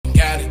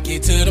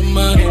get to the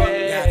money.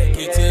 Gotta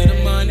get to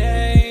the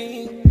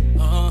money.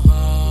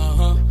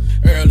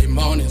 Early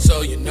morning,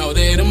 so you know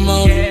that I'm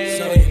on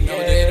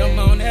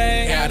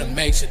it. Gotta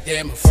make sure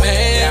that my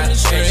family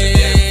straight.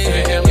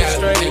 Gotta make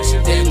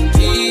sure that the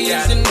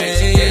kids in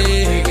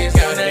there.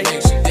 Gotta make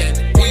sure that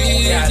the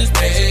bills is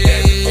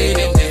paid.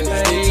 And then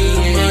let's get to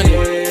the money.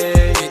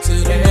 Get to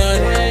the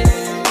money.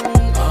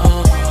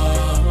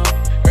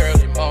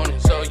 Early morning,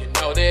 so you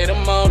know that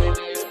I'm on it.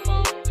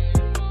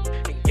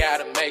 And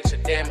gotta make sure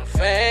that my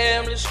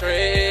family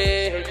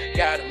straight.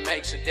 Gotta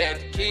make sure that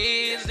the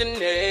kids in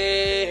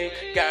there.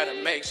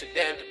 Gotta make sure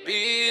that the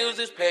bills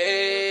is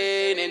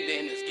paid. And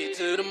then let's get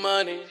to the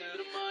money.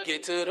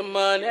 Get to the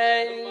money.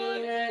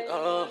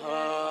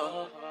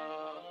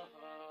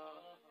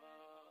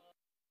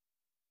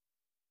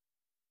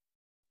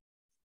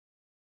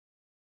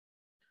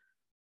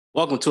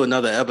 Welcome to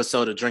another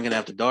episode of Drinking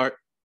After Dark,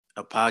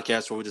 a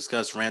podcast where we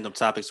discuss random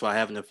topics while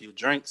having a few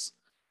drinks.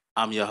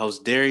 I'm your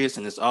host, Darius,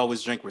 and as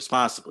always, drink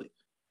responsibly.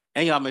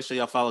 And y'all make sure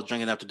y'all follow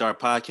Drinking After Dark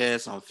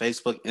Podcast on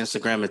Facebook,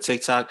 Instagram, and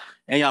TikTok.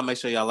 And y'all make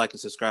sure y'all like and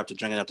subscribe to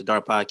Drinking After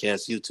Dark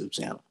Podcast YouTube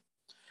channel.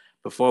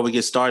 Before we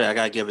get started, I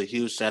got to give a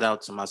huge shout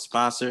out to my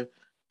sponsor,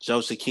 Joe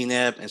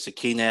Sakinab and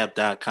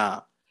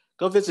Sakinab.com.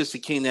 Go visit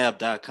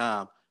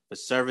Sakinab.com for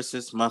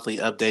services, monthly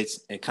updates,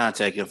 and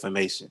contact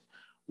information.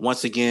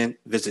 Once again,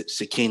 visit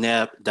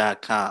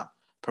Sakinab.com,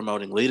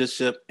 promoting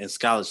leadership and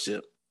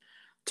scholarship.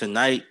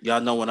 Tonight,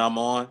 y'all know what I'm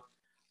on.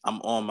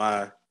 I'm on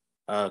my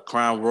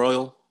Crown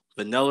Royal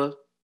Vanilla,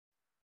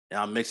 and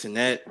I'm mixing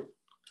that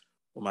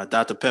with my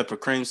Dr. Pepper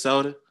cream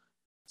soda.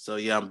 So,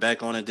 yeah, I'm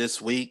back on it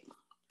this week.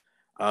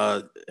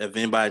 If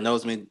anybody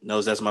knows me,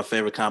 knows that's my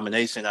favorite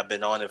combination. I've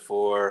been on it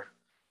for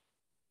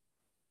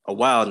a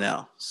while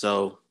now.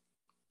 So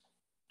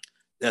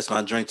that's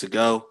my drink to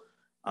go.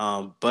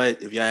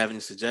 But if y'all have any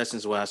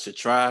suggestions what I should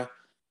try,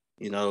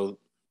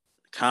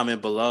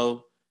 comment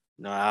below.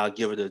 I'll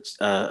give it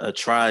a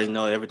try.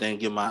 Everything.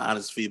 Give my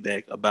honest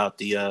feedback about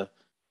the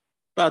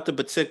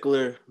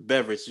particular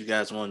beverage you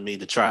guys want me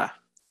to try.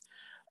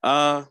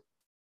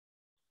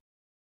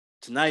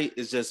 Tonight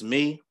is just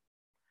me.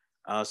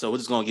 So we're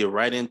just going to get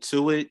right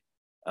into it.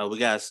 We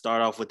got to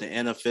start off with the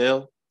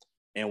NFL.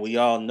 And we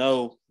all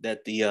know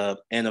that the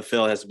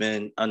NFL has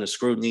been under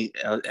scrutiny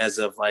as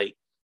of like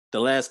the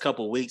last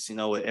couple of weeks,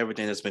 with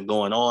everything that's been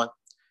going on.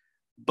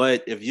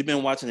 But if you've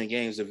been watching the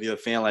games, if you're a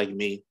fan like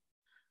me,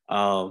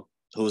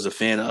 who's a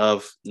fan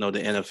of, the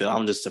NFL,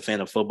 I'm just a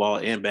fan of football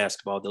and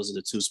basketball. Those are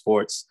the two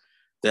sports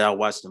that I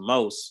watch the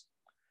most.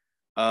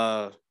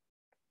 To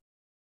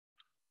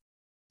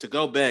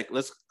go back,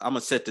 I'm going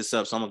to set this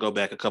up. So I'm going to go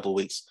back a couple of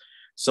weeks.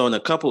 So in a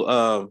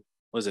couple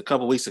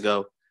weeks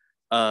ago,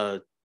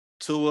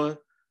 Tua,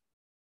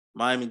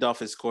 Miami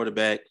Dolphins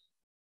quarterback,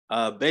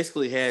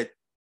 basically had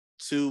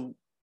two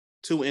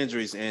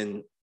injuries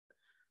in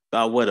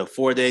about a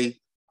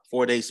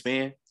 4-day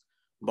span.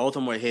 Both of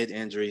them were head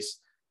injuries.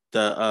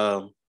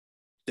 The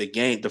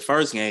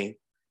first game,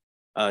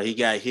 he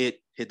got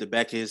hit the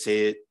back of his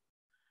head,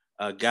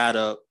 got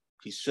up,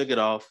 he shook it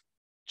off,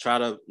 tried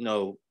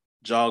to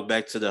jog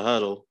back to the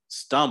huddle,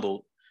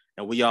 stumbled.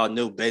 And we all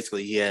knew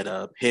basically he had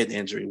a head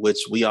injury, which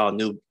we all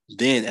knew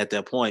then at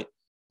that point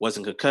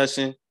wasn't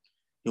concussion.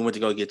 He went to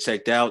go get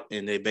checked out,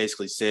 and they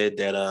basically said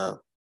that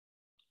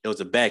it was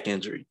a back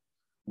injury,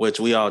 which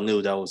we all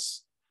knew that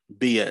was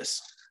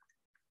BS.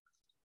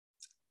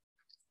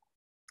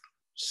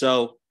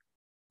 So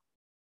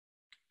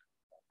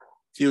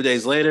a few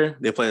days later,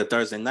 they played a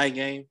Thursday night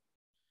game.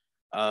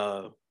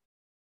 A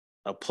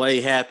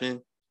play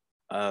happened.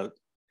 And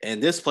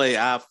this play,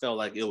 I felt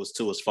like it was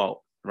Tua's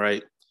fault,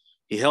 right?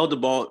 He held the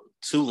ball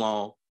too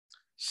long,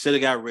 should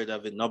have got rid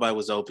of it. Nobody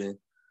was open.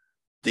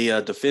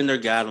 The defender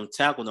got him,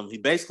 tackled him. He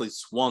basically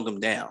swung him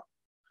down,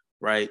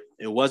 right?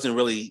 It wasn't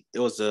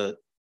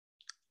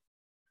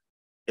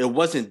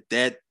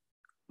that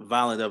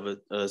violent of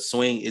a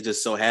swing. It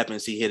just so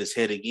happens he hit his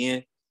head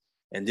again.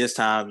 And this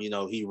time, it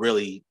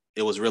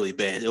was really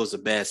bad. It was a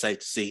bad sight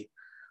to see.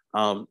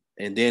 And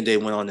then they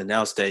went on to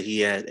announce that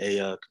he had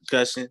a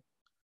concussion.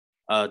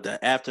 The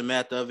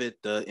aftermath of it,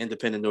 the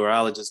independent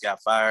neurologist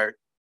got fired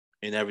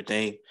and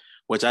everything,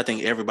 which I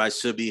think everybody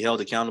should be held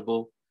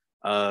accountable.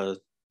 The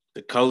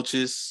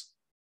coaches,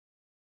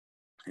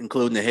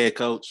 including the head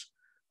coach,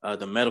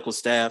 the medical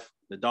staff,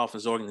 the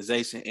Dolphins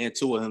organization, and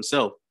Tua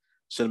himself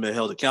should have been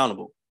held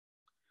accountable.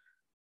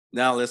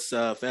 Now let's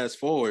fast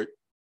forward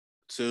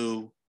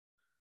to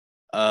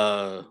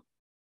the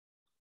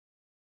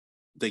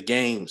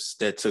games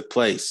that took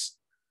place.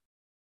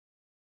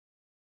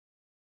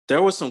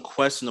 There were some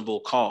questionable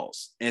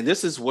calls, and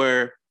this is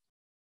where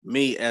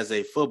me as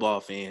a football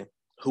fan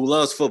who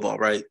loves football,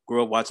 right?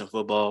 Grew up watching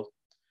football.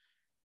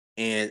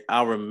 And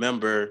I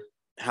remember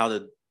how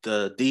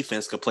the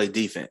defense could play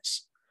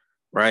defense,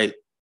 right?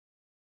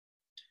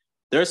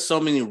 There's so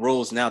many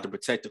rules now to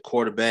protect the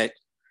quarterback.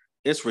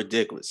 It's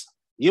ridiculous.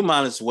 You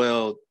might as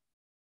well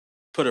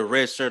put a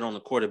red shirt on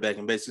the quarterback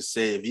and basically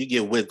say, if you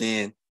get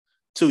within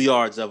 2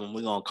 yards of him,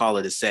 we're going to call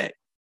it a sack.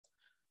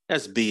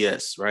 That's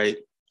BS, right?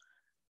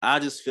 I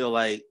just feel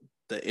like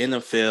the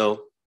NFL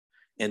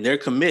and their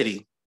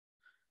committee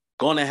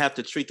going to have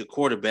to treat the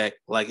quarterback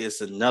like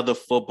it's another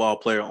football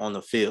player on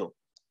the field.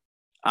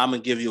 I'm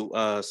going to give you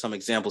some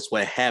examples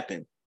what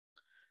happened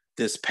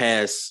this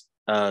past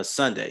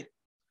Sunday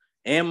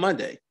and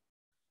Monday,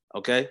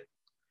 okay?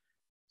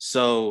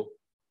 So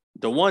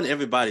the one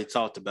everybody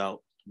talked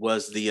about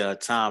was the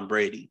Tom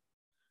Brady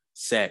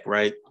sack,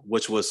 right?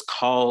 Which was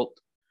called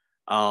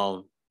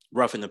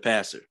roughing the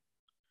passer.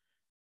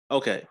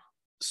 Okay,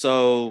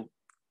 so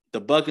the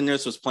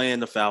Buccaneers was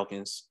playing the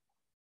Falcons.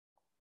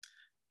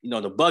 You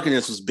know, the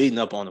Buccaneers was beating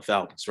up on the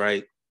Falcons,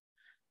 right?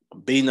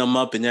 Beating them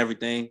up and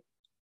everything.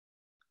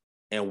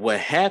 And what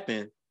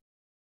happened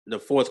in the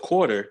fourth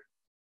quarter,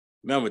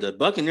 remember, the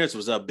Buccaneers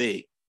was up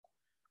big.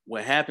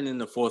 What happened in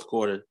the fourth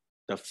quarter,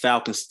 the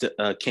Falcons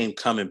came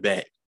coming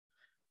back.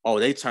 Oh,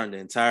 they turned the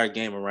entire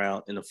game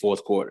around in the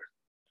fourth quarter.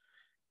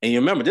 And you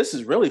remember, this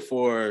is really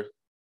for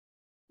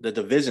the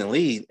division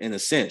lead in a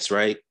sense,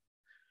 right?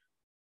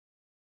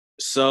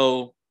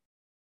 So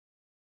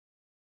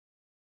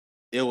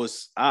it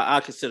was, I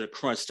consider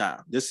crunch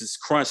time. This is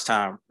crunch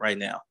time right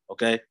now,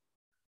 okay?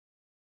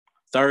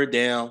 Third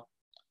down,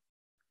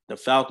 the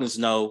Falcons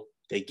know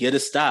they get a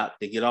stop,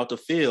 they get off the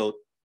field,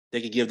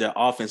 they can give their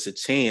offense a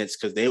chance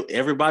because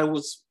everybody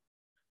was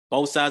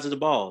both sides of the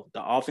ball,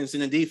 the offense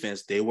and the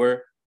defense, they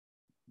were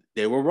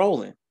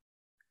rolling.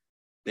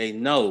 They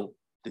know,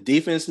 the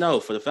defense know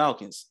for the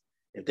Falcons,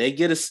 if they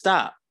get a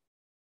stop,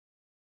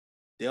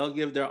 they'll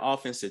give their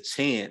offense a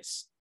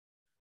chance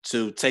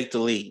to take the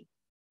lead,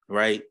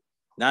 right?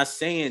 Not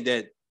saying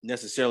that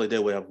necessarily they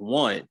would have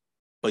won,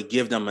 but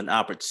give them an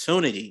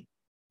opportunity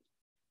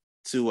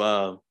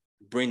to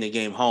bring the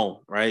game home,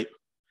 right?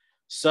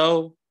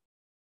 So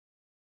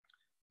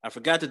I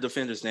forgot the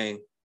defender's name.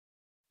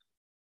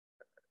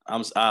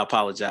 I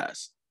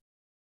apologize.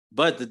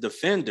 But the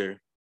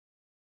defender,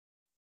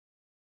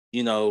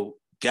 you know,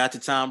 got to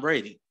Tom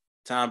Brady.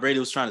 Tom Brady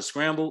was trying to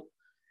scramble,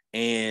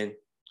 and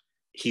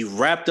he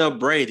wrapped up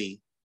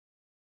Brady.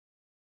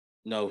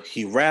 No,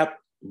 he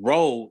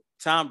rolled.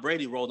 Tom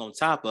Brady rolled on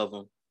top of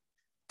him.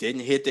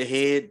 Didn't hit the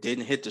head,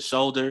 didn't hit the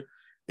shoulder.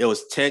 It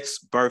was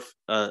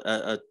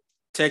a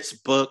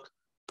textbook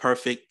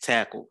perfect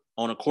tackle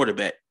on a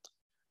quarterback.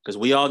 Because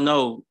we all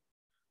know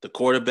the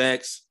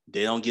quarterbacks,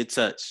 they don't get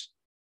touched.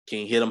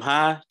 Can't hit them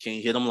high,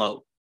 can't hit them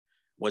low.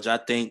 Which I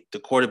think the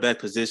quarterback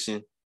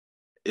position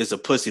is a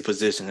pussy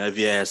position, if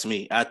you ask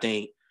me. I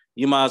think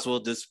you might as well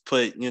just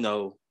put, you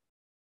know,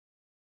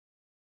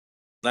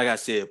 like I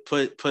said,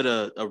 put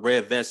a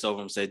red vest over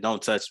him and say,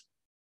 don't touch me.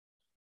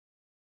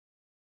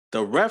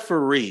 The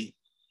referee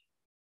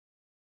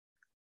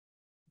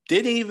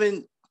didn't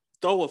even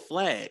throw a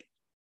flag.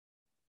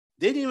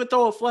 Didn't even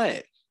throw a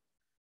flag.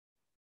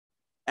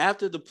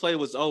 After the play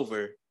was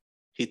over,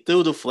 he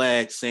threw the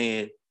flag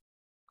saying,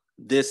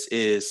 this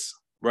is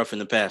roughing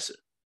the passer.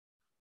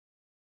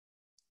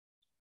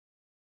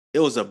 It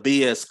was a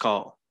BS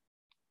call.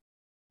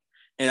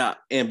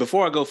 And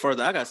before I go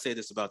further, I got to say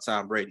this about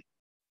Tom Brady.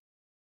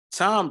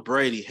 Tom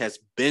Brady has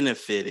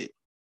benefited.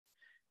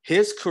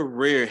 His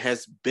career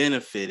has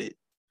benefited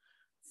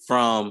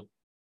from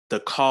the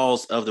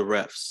calls of the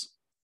refs.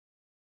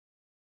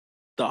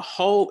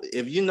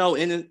 If you know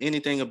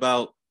anything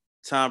about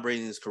Tom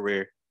Brady's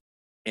career,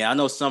 and I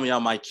know some of y'all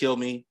might kill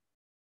me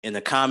in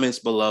the comments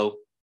below,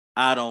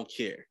 I don't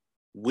care.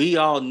 We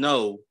all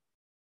know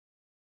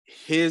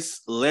his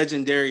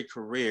legendary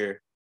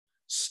career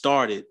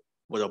started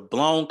with a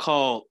blown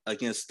call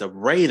against the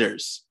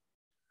Raiders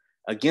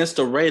in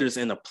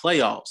the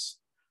playoffs,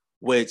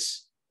 which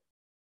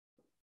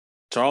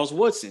Charles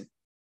Woodson,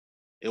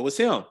 it was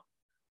him,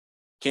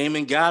 came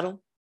and got him.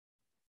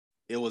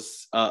 It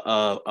was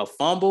a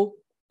fumble,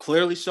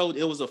 clearly showed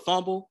it was a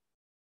fumble.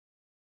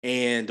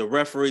 And the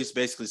referees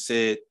basically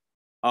said,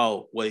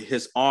 oh, well,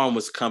 his arm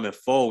was coming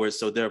forward,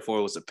 so therefore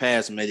it was a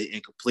pass, made it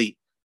incomplete,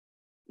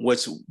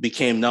 which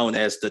became known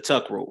as the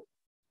tuck rule.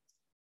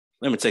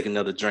 Let me take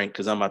another drink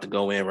because I'm about to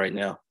go in right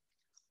now.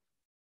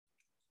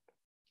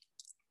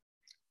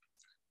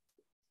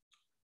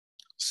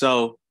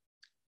 So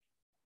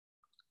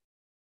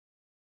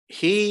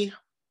he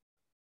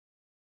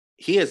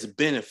has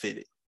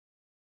benefited,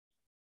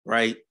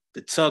 right?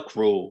 The tuck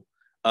rule.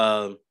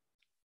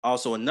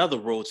 Also, another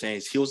rule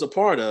change he was a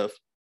part of.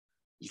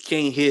 You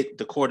can't hit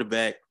the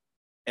quarterback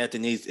at the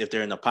knees if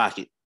they're in the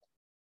pocket.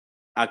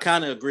 I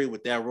kind of agree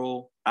with that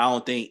rule. I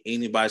don't think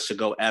anybody should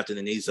go after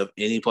the knees of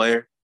any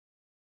player,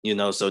 you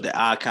know, so that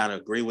I kind of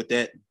agree with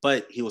that.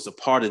 But he was a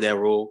part of that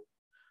rule.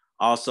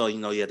 Also, you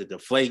know, you had the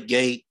deflate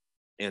gate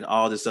and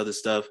all this other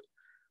stuff.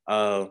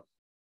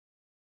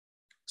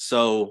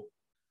 So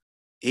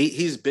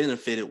he's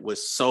benefited with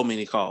so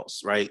many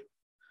calls, right,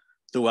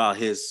 throughout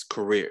his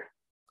career.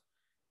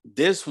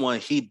 This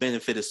one, he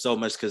benefited so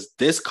much because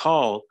this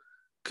call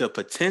could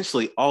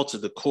potentially alter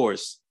the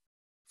course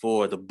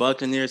for the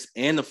Buccaneers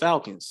and the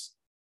Falcons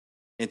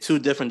in two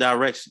different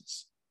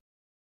directions,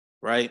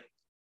 right?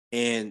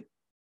 And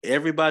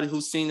everybody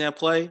who's seen that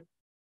play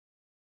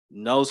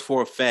knows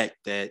for a fact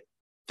that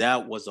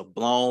that was a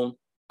blown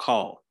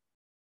call.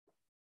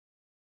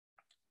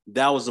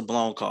 That was a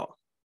blown call.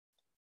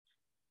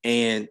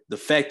 And the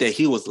fact that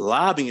he was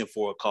lobbying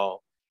for a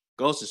call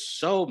goes to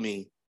show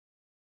me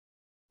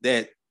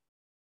that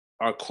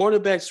are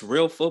quarterbacks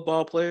real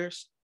football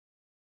players?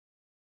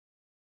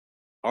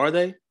 Are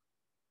they?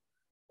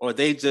 Or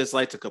they just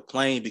like to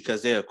complain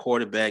because they're a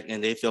quarterback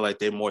and they feel like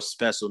they're more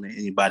special than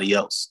anybody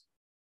else?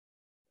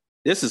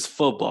 This is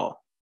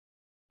football.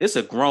 It's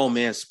a grown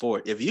man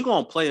sport. If you're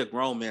going to play a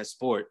grown man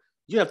sport,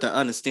 you have to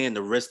understand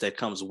the risk that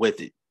comes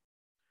with it.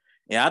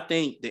 And I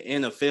think the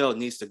NFL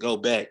needs to go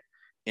back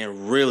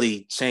and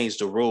really change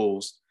the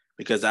rules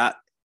because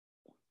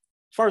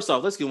first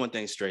off, let's get one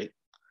thing straight.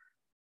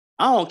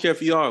 I don't care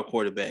if you are a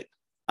quarterback.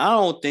 I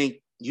don't think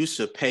you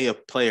should pay a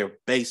player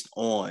based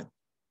on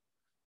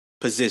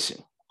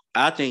position.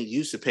 I think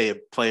you should pay a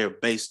player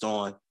based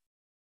on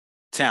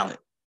talent.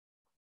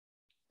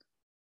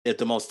 If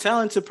the most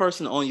talented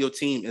person on your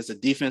team is a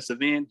defensive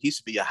end, he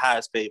should be your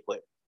highest paid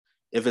player.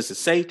 If it's a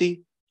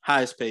safety,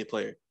 highest paid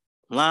player.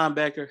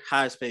 Linebacker,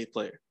 highest paid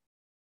player.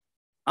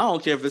 I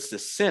don't care if it's the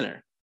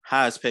center,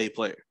 highest paid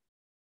player.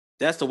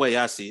 That's the way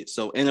I see it.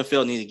 So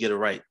NFL need to get it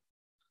right.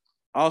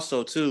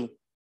 Also, too,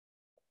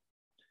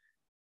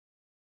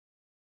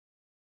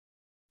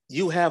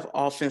 you have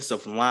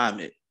offensive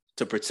linemen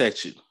to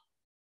protect you.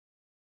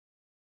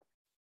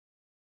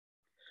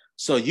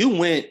 So you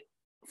went,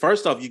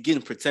 first off, you're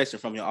getting protection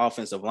from your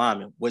offensive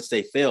linemen, which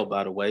they failed,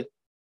 by the way.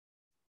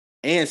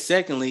 And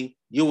secondly,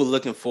 you were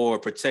looking for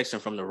protection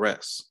from the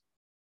refs.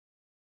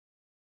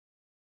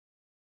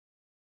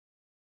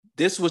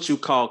 This is what you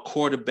call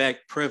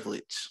quarterback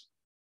privilege.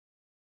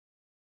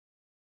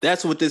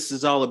 That's what this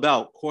is all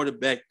about,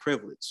 quarterback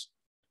privilege.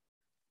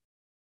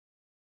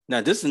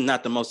 Now, this is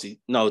not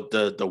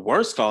the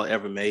worst call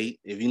ever made.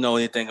 If you know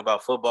anything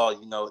about football,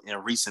 you know in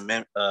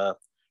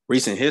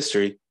recent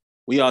history,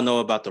 we all know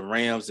about the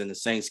Rams and the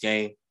Saints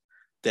game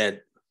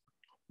that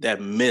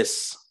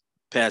miss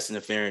pass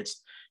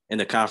interference in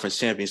the conference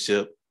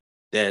championship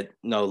that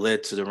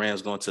led to the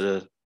Rams going to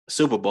the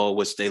Super Bowl,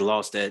 which they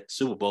lost that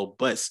Super Bowl.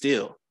 But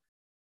still,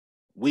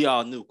 we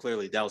all knew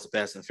clearly that was a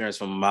pass interference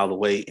from a mile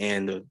away,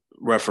 and the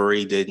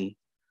referee didn't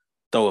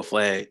throw a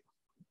flag.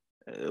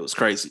 It was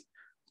crazy.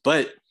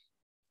 But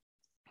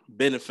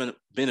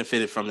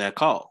benefited from that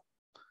call.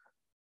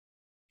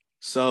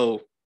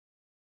 So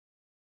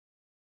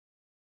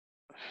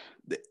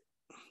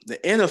the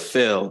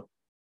NFL,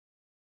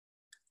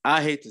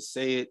 I hate to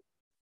say it,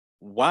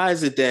 why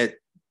is it that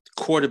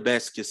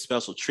quarterbacks get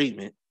special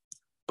treatment,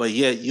 but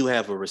yet you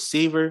have a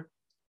receiver?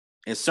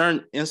 In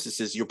certain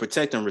instances, you're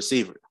protecting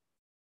receiver,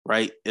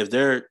 right? If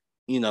they're,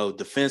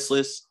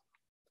 defenseless,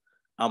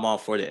 I'm all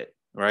for that,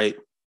 right?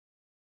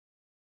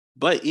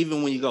 But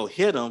even when you go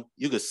hit them,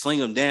 you could sling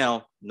them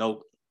down,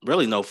 no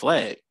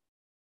flag,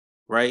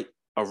 right?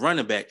 A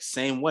running back,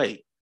 same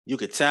way. You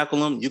could tackle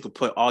them. You could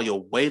put all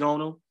your weight on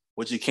them,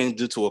 which you can't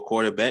do to a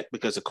quarterback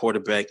because a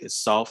quarterback is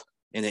soft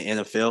in the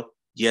NFL.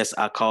 Yes,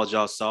 I called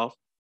y'all soft.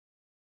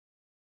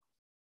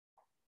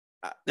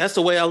 That's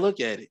the way I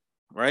look at it,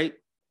 right?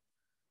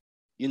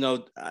 And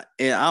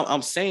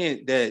I'm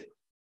saying that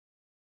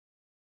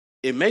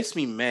it makes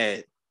me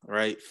mad,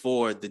 right,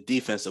 for the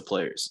defensive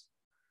players.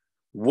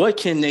 What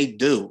can they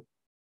do?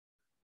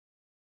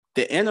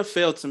 The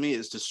NFL, to me,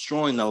 is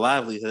destroying the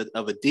livelihood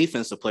of a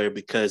defensive player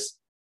because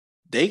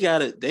they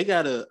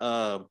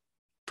gotta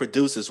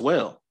produce as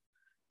well.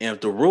 And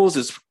if the rules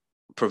is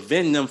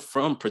preventing them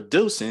from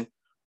producing,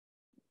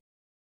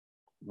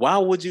 why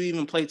would you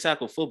even play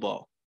tackle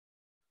football?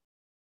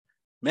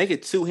 Make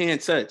it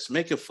two-hand touch.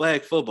 Make it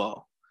flag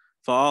football.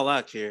 For all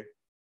I care,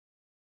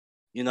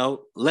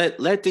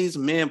 let these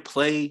men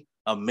play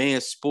a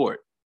man's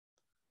sport.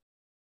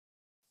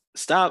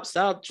 Stop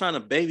trying to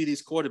baby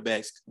these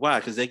quarterbacks. Why?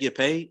 Because they get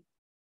paid?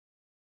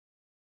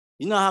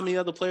 You know how many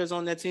other players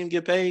on that team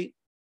get paid?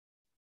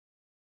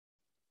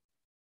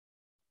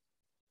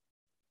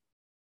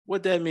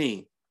 What that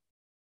mean?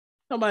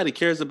 Nobody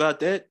cares about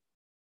that.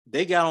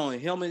 They got on a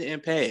helmet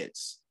and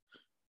pads.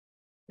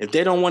 If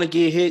they don't want to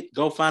get hit,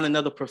 go find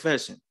another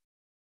profession.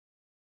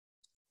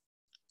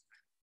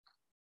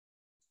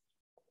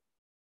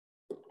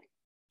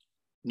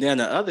 Then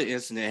the other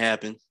incident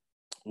happened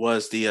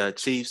was the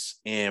Chiefs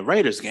and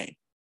Raiders game.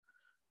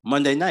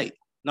 Monday night.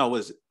 No,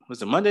 was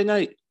it Monday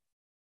night?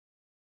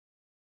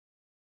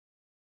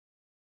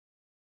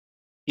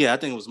 Yeah, I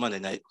think it was Monday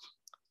night.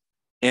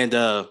 And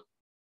the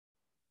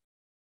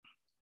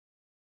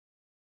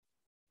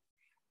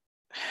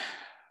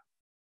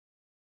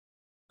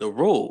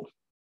rule,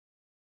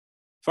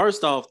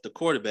 first off, the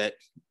quarterback,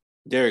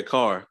 Derek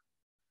Carr,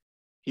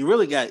 it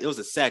was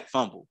a sack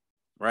fumble,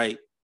 right?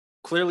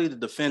 Clearly the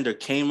defender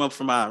came up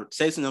from out,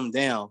 chasing them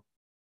down,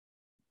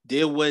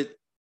 did what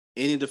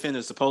any defender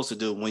is supposed to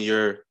do when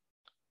you're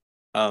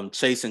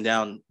chasing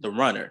down the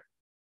runner.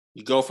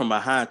 You go from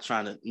behind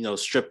trying to,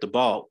 strip the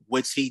ball,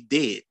 which he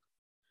did.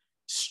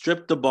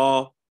 Stripped the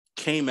ball,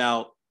 came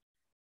out,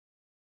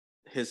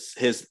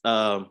 his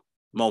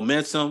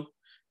momentum,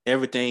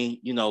 everything,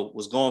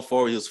 was going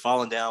forward. He was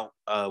falling down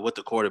with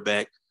the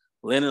quarterback,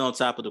 landing on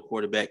top of the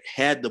quarterback,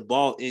 had the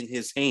ball in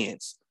his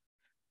hands.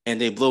 and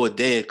they blow it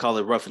dead, call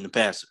it roughing the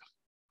passer.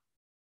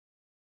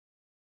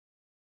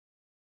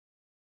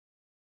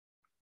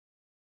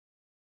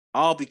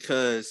 All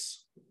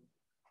because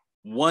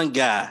one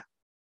guy,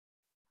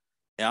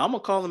 and I'm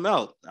going to call him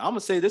out. I'm going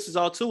to say this is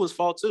all Tua's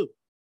fault too.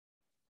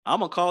 I'm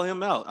going to call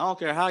him out. I don't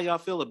care how y'all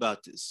feel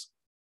about this.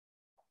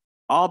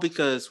 All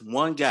because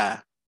one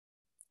guy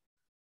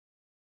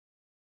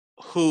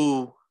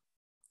who,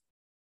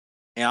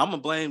 and I'm going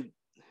to blame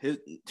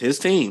his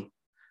team,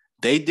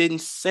 they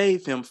didn't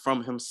save him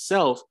from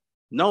himself,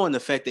 knowing the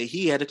fact that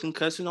he had a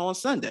concussion on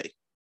Sunday.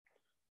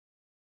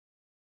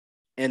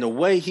 And the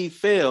way he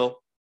fell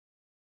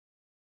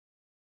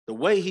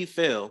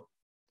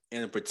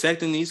in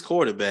protecting these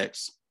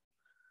quarterbacks,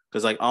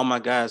 because like all my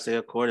guys say,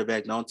 a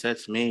quarterback, don't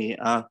touch me.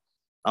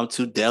 I'm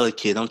too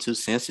delicate. I'm too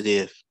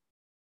sensitive.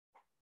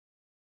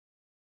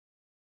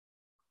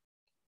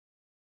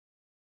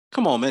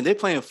 Come on, man. They're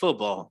playing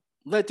football.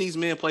 Let these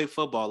men play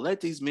football.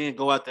 Let these men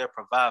go out there and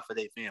provide for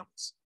their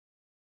families.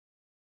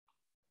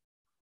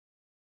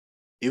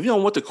 If you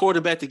don't want the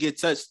quarterback to get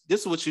touched, this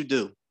is what you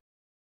do.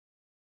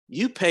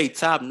 You pay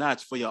top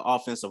notch for your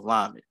offensive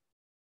lineman.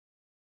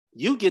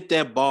 You get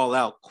that ball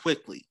out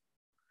quickly,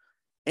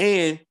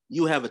 and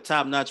you have a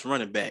top notch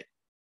running back.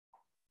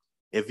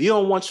 If you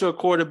don't want your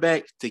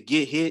quarterback to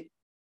get hit,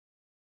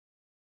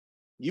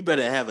 you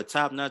better have a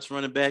top notch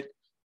running back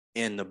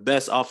and the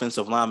best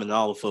offensive lineman in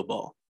all of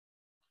football.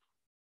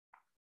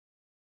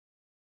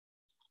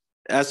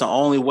 That's the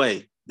only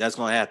way that's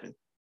going to happen.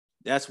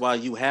 That's why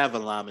you have a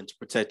lineman to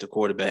protect the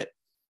quarterback,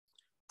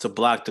 to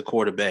block the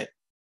quarterback.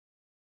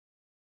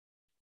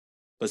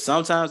 But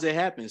sometimes it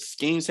happens.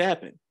 Schemes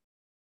happen.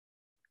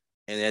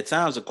 And at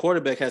times, the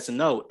quarterback has to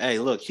know, hey,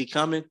 look, he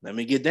coming. Let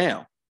me get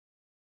down.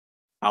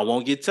 I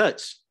won't get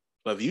touched.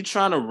 But if you're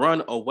trying to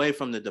run away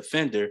from the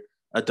defender,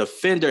 a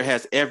defender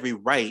has every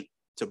right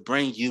to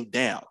bring you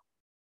down.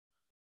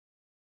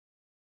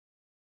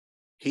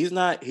 He's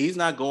not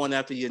going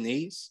after your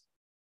knees.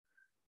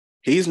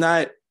 He's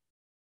not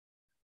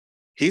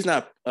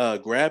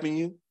grabbing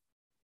you,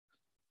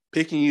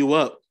 picking you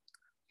up,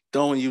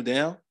 throwing you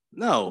down.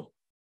 No.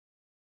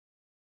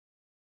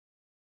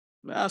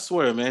 Man, I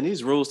swear, man,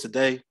 these rules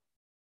today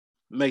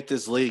make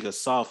this league a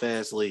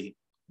soft-ass league.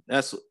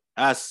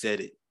 I said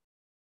it.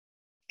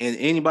 And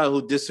anybody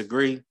who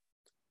disagree,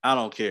 I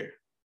don't care.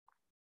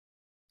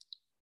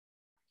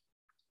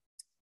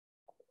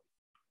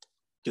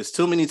 Because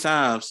too many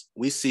times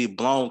we see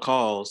blown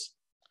calls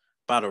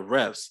by the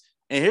refs.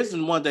 And here's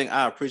the one thing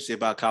I appreciate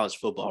about college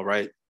football,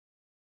 right?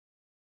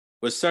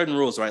 With certain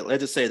rules, right?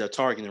 Let's just say the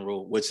targeting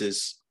rule, which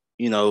is,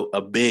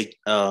 a big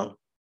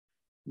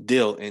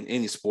deal in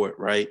any sport,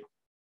 right?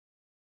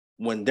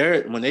 When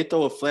they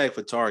throw a flag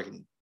for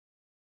targeting,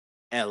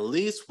 at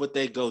least what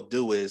they go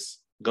do is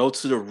go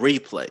to the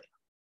replay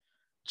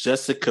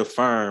just to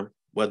confirm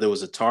whether it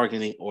was a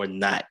targeting or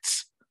not.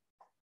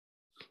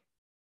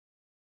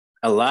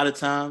 A lot of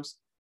times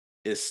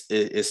it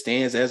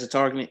stands as a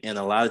targeting, and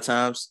a lot of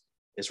times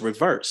it's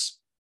reverse,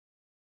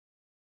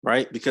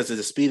 right? Because of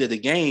the speed of the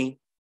game,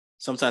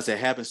 sometimes it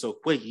happens so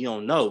quick you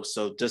don't know.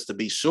 So just to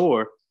be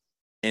sure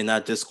and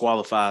not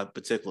disqualify a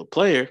particular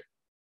player,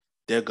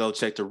 they'll go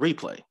check the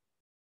replay.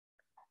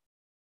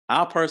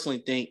 I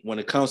personally think when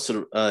it comes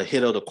to the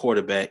hit of the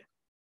quarterback,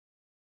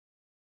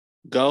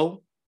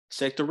 go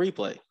check the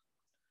replay.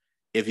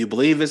 If you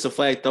believe it's a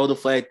flag, throw the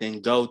flag,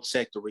 then go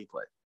check the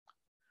replay.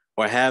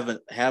 Or have an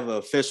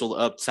official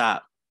up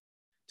top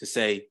to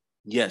say,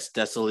 yes,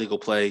 that's a legal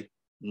play.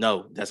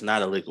 No, that's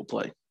not a legal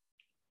play.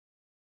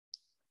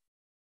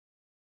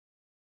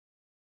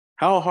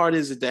 How hard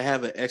is it to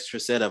have an extra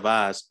set of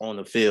eyes on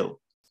the field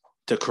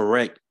to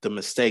correct the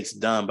mistakes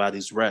done by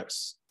these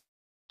refs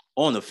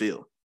on the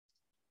field?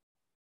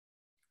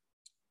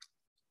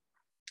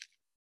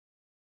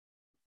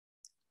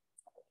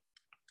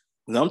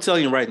 And I'm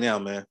telling you right now,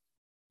 man,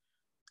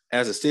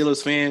 as a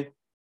Steelers fan,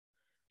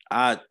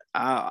 I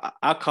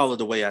call it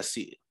the way I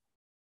see it.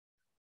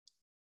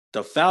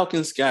 The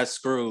Falcons got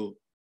screwed.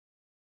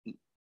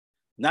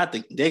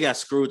 They got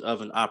screwed of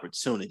an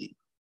opportunity,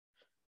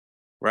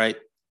 right?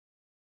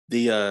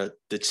 The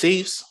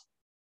Chiefs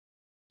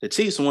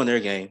won their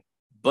game,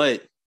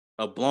 but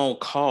a blown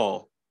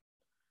call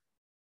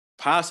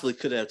possibly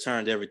could have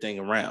turned everything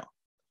around.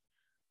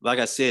 Like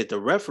I said, the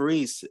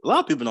referees, a lot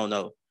of people don't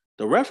know,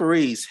 the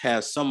referees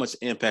have so much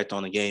impact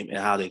on the game and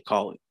how they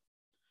call it.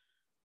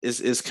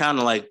 It's kind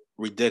of like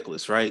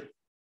ridiculous, right?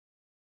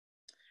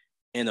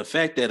 And the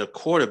fact that a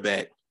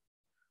quarterback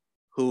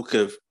who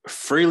could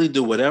freely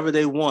do whatever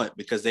they want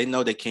because they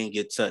know they can't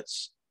get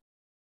touched,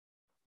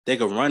 they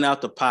could run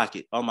out the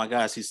pocket. Oh my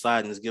gosh, he's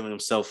sliding, he's giving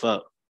himself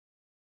up.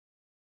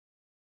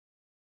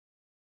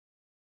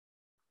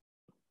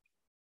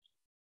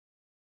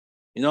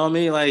 You know what I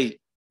mean? Like,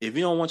 if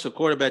you don't want your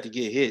quarterback to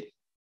get hit,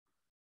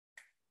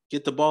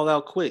 get the ball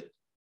out quick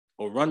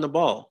or run the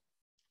ball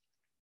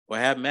or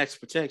have max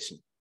protection.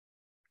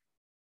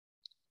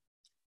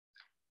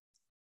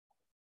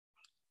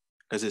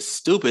 Because it's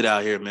stupid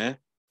out here, man.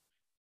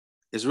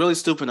 It's really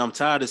stupid. I'm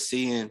tired of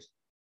seeing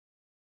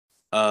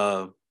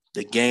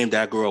the game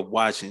that I grew up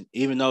watching,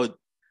 even though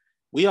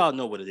we all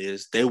know what it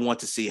is. They want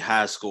to see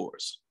high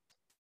scores.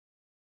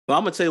 But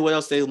I'm going to tell you what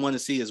else they want to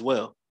see as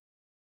well.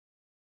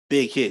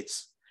 Big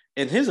hits.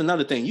 And here's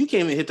another thing. You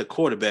can't even hit the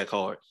quarterback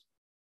hard.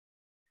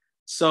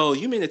 So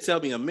you mean to tell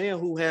me a man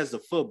who has the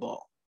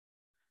football,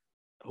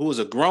 who is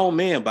a grown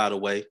man, by the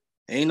way,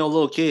 ain't no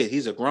little kid.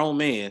 He's a grown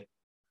man.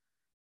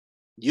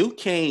 You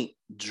can't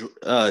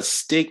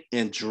stick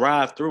and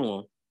drive through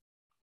him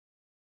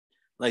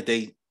like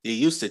they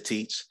used to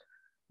teach.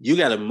 You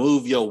got to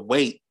move your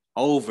weight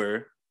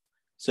over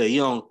so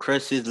you don't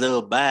crush his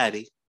little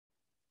body.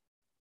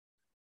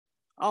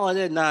 All of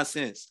that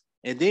nonsense.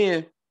 And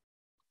then,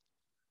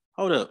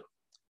 hold up.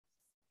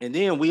 And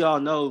then we all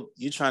know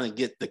you're trying to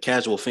get the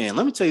casual fan.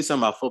 Let me tell you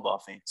something about football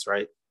fans,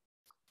 right?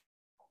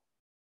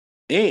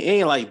 It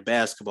ain't like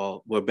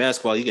basketball, where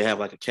basketball you can have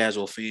like a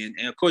casual fan.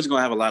 And of course, you're going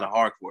to have a lot of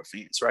hardcore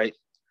fans, right?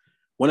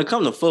 When it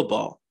comes to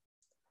football,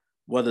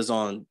 whether it's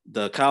on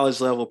the college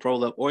level, pro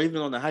level, or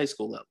even on the high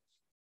school level,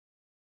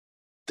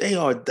 they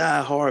are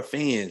diehard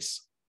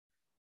fans.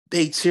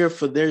 They cheer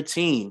for their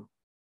team.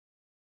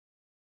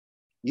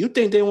 You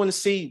think they want to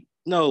see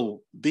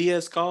no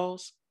BS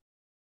calls?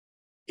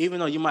 Even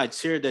though you might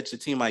cheer that your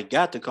team might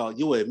got the call,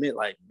 you would admit,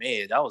 like,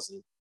 man, I'm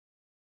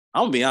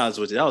gonna be honest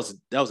with you,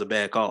 that was a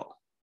bad call.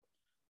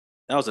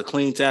 That was a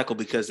clean tackle,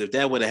 because if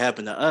that would have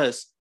happened to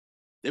us,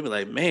 they'd be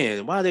like,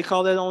 man, why did they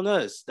call that on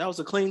us? That was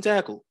a clean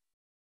tackle.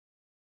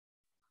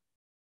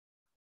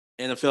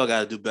 NFL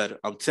got to do better.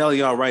 I'm telling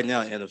y'all right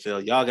now,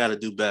 NFL, y'all got to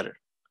do better.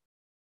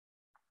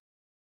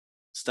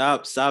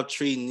 Stop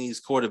treating these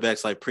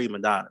quarterbacks like prima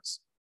donnas.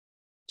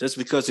 Just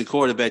because you're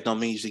quarterback don't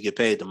mean you should get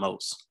paid the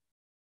most.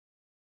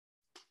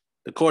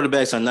 The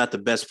quarterbacks are not the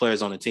best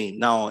players on the team,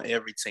 not on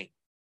every team.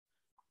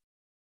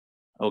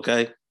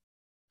 Okay?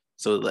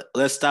 So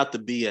let's stop the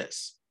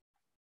BS.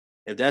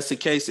 If that's the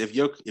case, if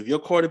your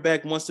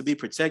quarterback wants to be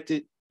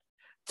protected,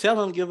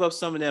 tell him to give up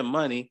some of that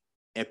money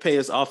and pay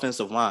his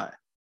offensive line.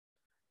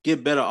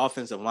 Get better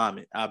offensive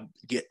linemen.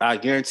 I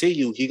guarantee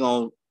you,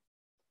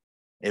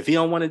 if he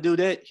don't want to do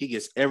that, he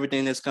gets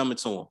everything that's coming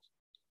to him.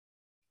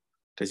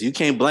 Because you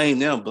can't blame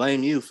them,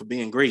 blame you for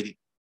being greedy.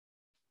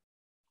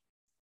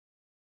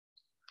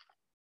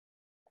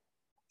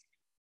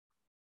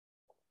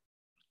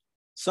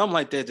 Something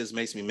like that just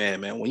makes me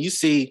mad, man. When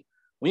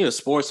you're a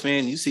sports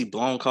fan, you see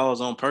blown calls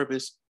on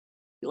purpose,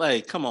 you're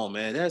like, come on,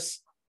 man.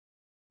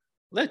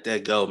 Let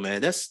that go,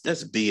 man. That's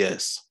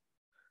BS.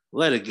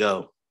 Let it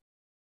go.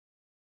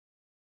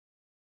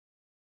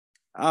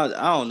 I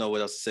don't know what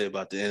else to say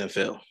about the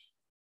NFL.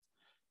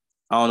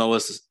 I don't know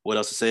what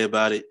else to say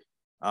about it.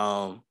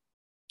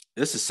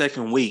 This is the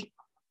second week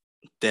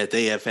that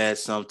they have had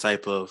some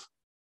type of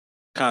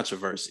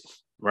controversy,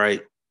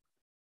 right?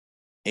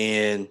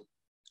 And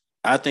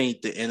I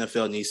think the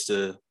NFL needs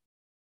to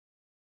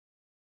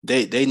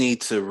they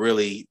need to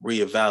really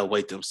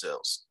reevaluate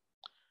themselves.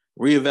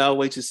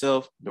 Reevaluate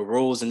yourself, the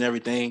rules and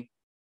everything,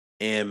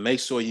 and make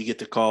sure you get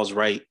the calls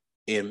right,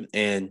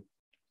 and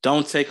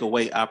don't take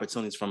away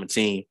opportunities from a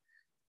team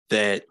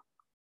that,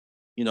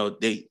 you know,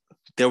 they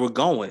were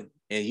going,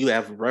 and you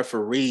have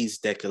referees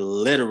that could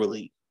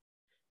literally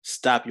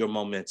stop your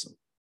momentum.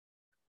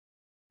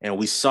 And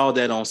we saw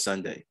that on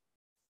Sunday.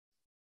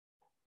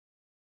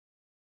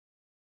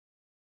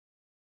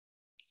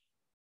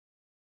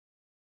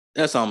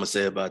 That's all I'm going to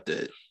say about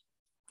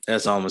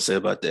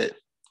that.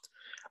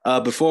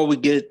 Before we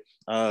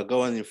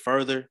go any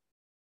further,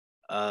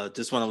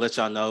 just want to let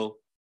y'all know,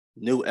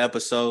 new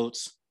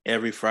episodes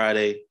every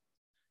Friday,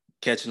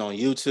 catching on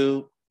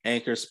YouTube,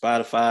 Anchor,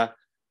 Spotify,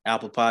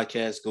 Apple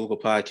Podcasts, Google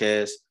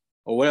Podcasts,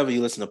 or wherever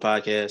you listen to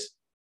podcasts.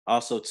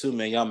 Also, too,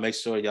 man, y'all make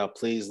sure y'all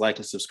please like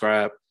and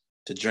subscribe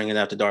to Drinking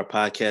After Dark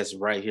podcast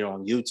right here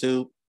on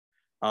YouTube.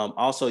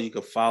 Also, you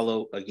can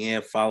follow Drinking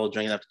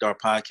After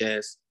Dark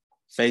podcast,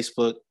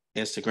 Facebook,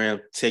 Instagram,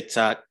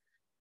 TikTok.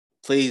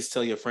 Please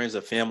tell your friends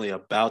and family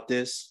about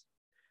this.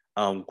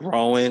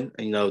 Growing,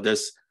 you know,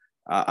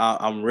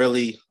 I'm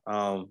really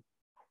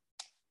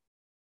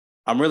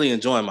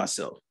enjoying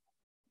myself,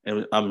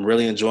 and I'm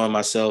really enjoying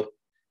myself.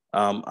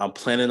 I'm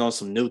planning on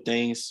some new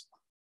things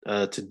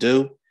to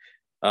do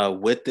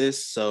with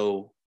this.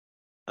 So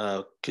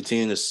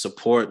continue to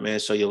support, man.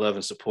 Show your love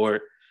and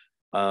support.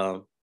 I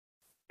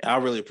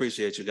really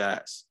appreciate you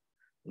guys.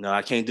 You know,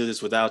 I can't do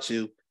this without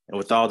you, and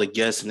with all the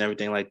guests and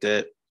everything like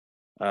that.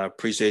 I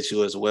appreciate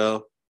you as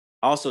well.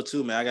 Also,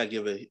 too, man, I got to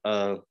give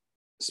a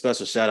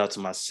special shout out to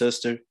my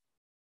sister,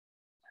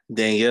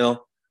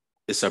 Danielle.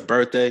 It's her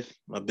birthday,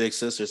 my big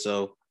sister.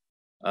 So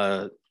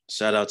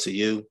shout out to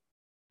you.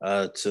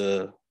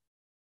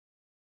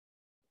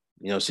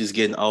 She's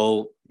getting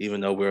old,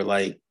 even though we're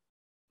like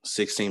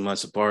 16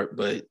 months apart.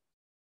 But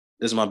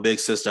this is my big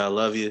sister. I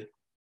love you.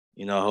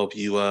 You know, I hope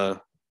you,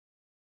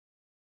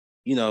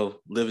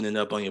 living it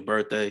up on your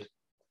birthday.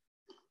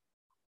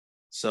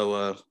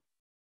 So,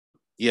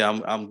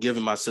 I'm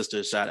giving my sister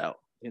a shout out.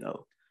 You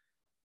know,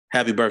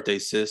 happy birthday,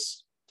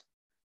 sis.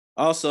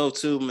 Also,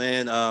 too,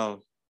 man,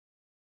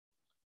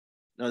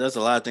 there's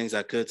a lot of things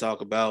I could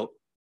talk about,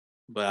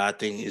 but I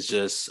think it's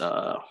just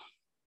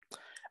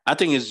I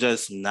think it's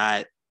just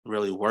not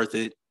really worth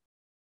it.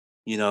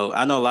 You know,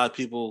 I know a lot of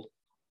people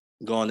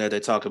go on there, they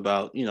talk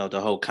about, you know, the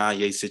whole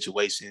Kanye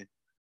situation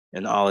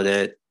and all of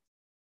that.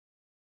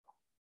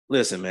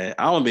 Listen, man,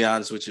 I want to be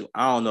honest with you.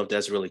 I don't know if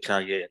that's really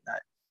Kanye or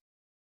not.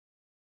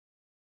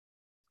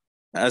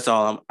 That's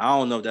all. I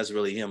don't know if that's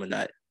really him or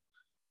not.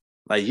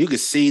 Like, you could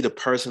see the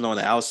person on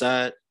the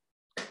outside,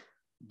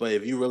 but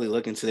if you really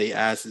look into their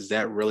eyes, is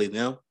that really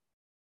them?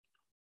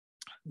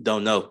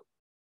 Don't know.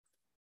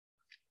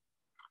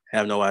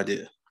 Have no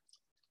idea.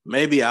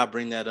 Maybe I'll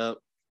bring that up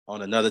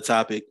on another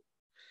topic.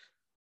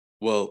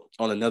 Well,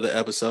 on another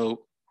episode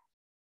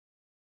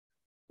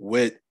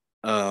with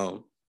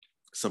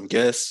some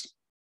guests.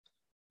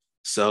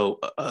 So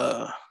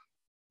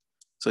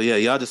yeah,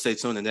 y'all just stay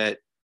tuned to that.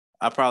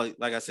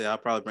 Like I said, I'll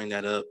probably bring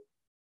that up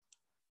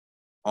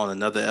on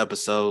another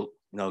episode.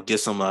 You know,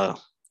 get some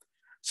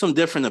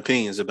different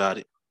opinions about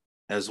it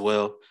as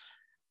well.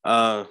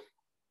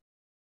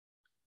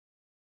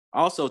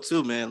 Also,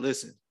 too, man,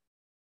 listen.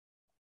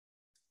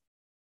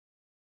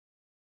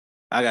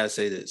 I gotta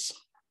say this.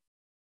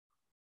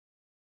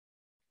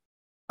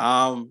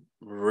 I'm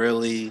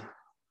really,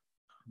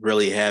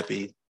 really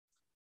happy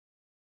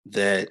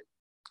that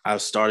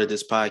I've started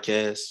this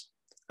podcast.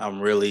 I'm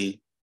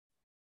really,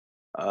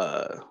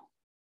 because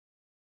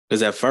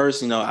at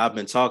first, you know, I've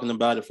been talking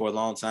about it for a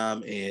long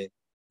time, and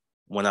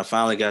when I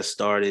finally got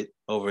started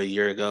over a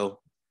year ago,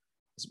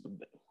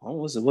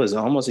 almost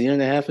a year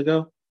and a half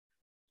ago?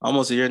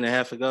 Almost a year and a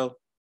half ago,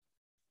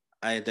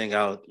 I didn't think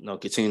I'll, you know,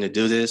 continue to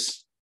do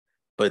this,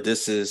 but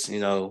this is, you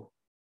know,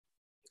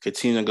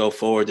 continue to go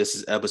forward. This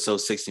is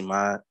episode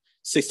 69.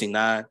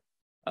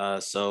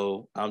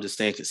 So I'm just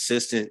staying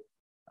consistent,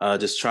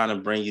 just trying to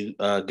bring you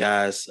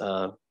guys,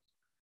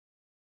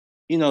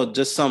 you know,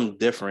 just something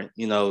different,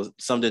 you know,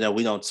 something that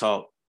we don't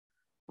talk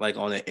like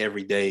on an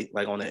everyday,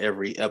 like on an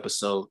every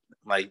episode,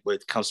 like when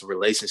it comes to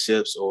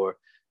relationships or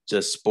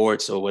just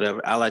sports or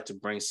whatever. I like to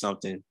bring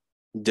something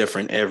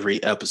different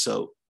every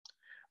episode.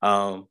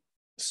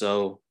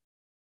 So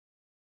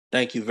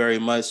thank you very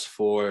much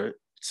for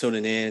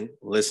tuning in,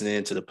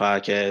 listening to the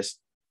podcast.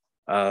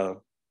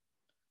 But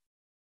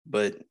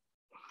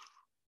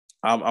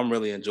I'm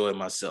really enjoying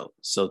myself.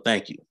 So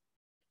thank you.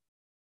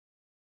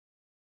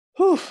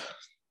 Whew.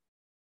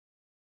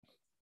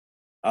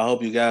 I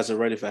hope you guys are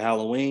ready for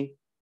Halloween.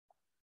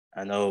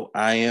 I know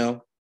I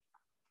am.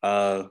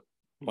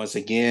 Once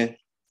again,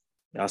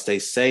 y'all stay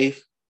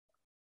safe.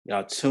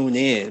 Y'all tune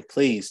in.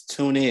 Please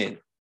tune in.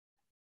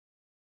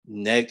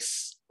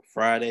 Next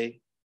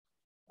Friday,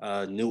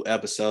 new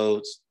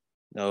episodes,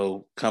 you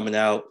know, coming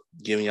out,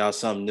 giving y'all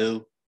something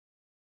new.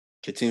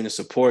 Continue to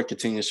support,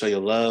 continue to show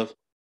your love.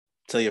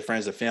 Tell your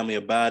friends and family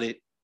about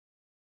it.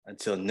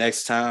 Until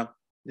next time,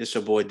 this is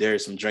your boy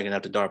Darius from Drinking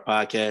After Dark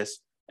podcast,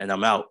 and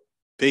I'm out.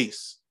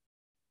 Peace.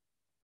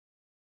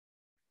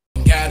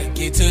 Gotta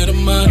get to the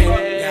money.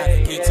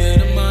 Gotta get to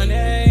the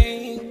money.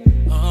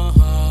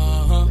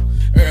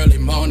 Early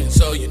morning,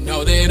 so you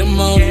know that I'm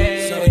on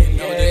it. So you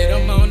know that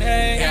I'm on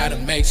it. Gotta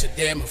make sure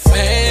that my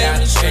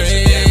family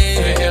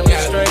straight.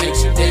 Gotta make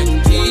sure that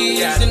the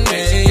kids and me.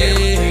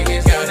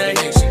 Gotta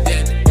make sure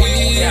that the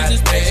bills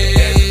is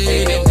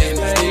paid. And then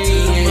let's get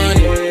to the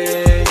money.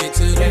 Get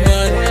to the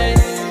money.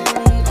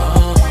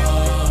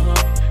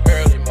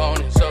 Early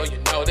morning, so you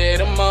know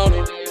that I'm on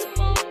it.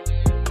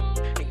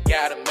 And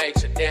gotta make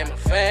sure that my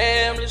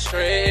family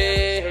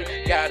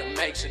straight. Gotta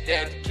make sure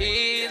that the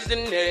kids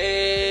and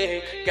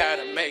they.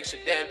 Gotta make sure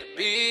that the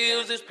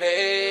bills is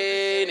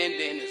paid. And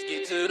then let's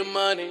get to the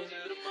money.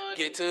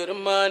 Get to the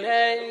money.